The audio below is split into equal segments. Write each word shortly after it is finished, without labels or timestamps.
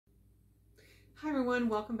Hi everyone,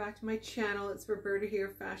 welcome back to my channel. It's Roberta here,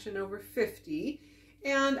 Fashion Over 50.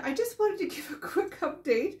 And I just wanted to give a quick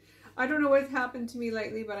update. I don't know what's happened to me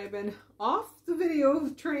lately, but I've been off the video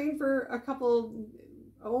train for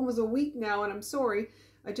almost a week now, and I'm sorry.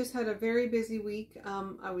 I just had a very busy week.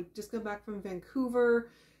 I would just go back from Vancouver.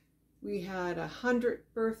 We had a 100th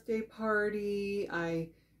birthday party. I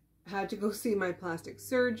had to go see my plastic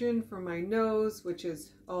surgeon for my nose, which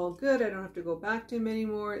is all good. I don't have to go back to him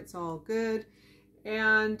anymore. It's all good.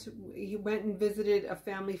 And he went and visited a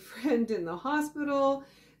family friend in the hospital.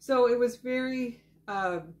 So it was really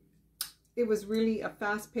a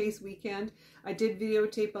fast-paced weekend. I did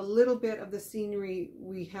videotape a little bit of the scenery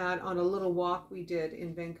we had on a little walk we did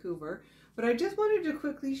in Vancouver. But I just wanted to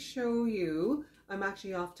quickly show you, I'm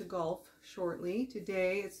actually off to golf shortly.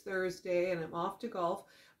 Today it's Thursday and I'm off to golf.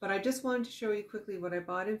 But I just wanted to show you quickly what I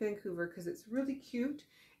bought in Vancouver because it's really cute.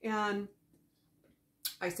 And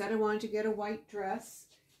I said I wanted to get a white dress,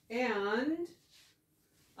 and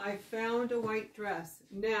I found a white dress.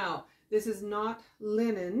 Now, this is not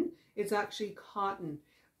linen, it's actually cotton,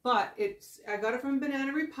 but I got it from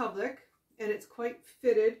Banana Republic, and it's quite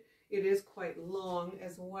fitted. It is quite long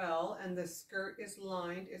as well, and the skirt is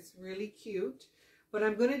lined. It's really cute, but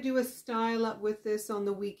I'm going to do a style up with this on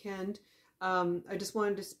the weekend. I just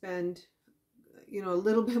wanted to spend a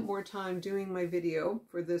little bit more time doing my video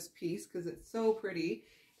for this piece because it's so pretty.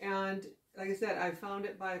 And like I said, I found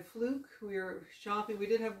it by fluke. We were shopping. We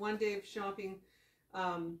did have one day of shopping.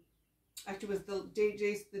 Actually, it was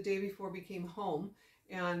the day before we came home,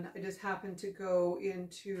 and I just happened to go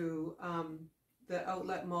into the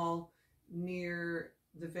outlet mall near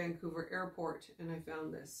the Vancouver airport, and I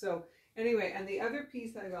found this. So anyway, and the other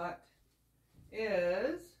piece I got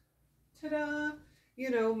is, ta-da!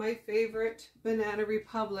 My favorite Banana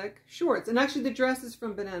Republic shorts. And actually the dress is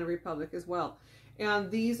from Banana Republic as well. And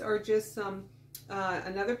these are just some,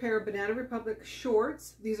 another pair of Banana Republic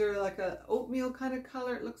shorts. These are like a oatmeal kind of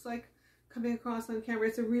color, it looks like, coming across on camera.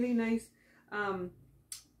 It's a really nice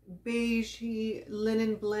beigey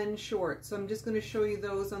linen blend short. So I'm just going to show you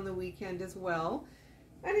those on the weekend as well.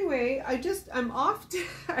 Anyway, I'm off to,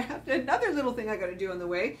 I have another little thing I got to do on the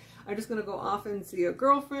way. I'm just going to go off and see a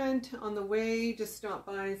girlfriend on the way, just stop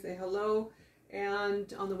by and say hello,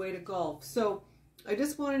 and on the way to golf. So I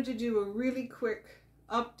just wanted to do a really quick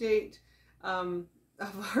update of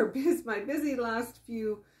my busy last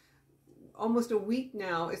few, almost a week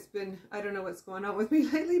now. It's been, I don't know what's going on with me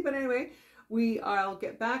lately, but anyway, I'll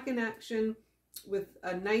get back in action with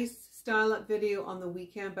a nice style up video on the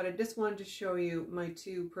weekend. But I just wanted to show you my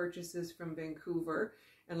two purchases from Vancouver.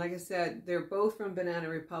 And like I said, they're both from Banana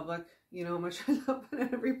Republic. You know how much I love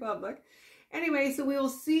Banana Republic. Anyway, so we will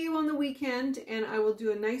see you on the weekend, and I will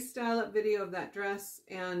do a nice style up video of that dress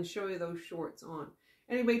and show you those shorts on.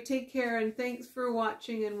 Anyway, take care and thanks for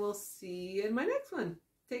watching, and we'll see you in my next one.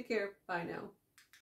 Take care. Bye now.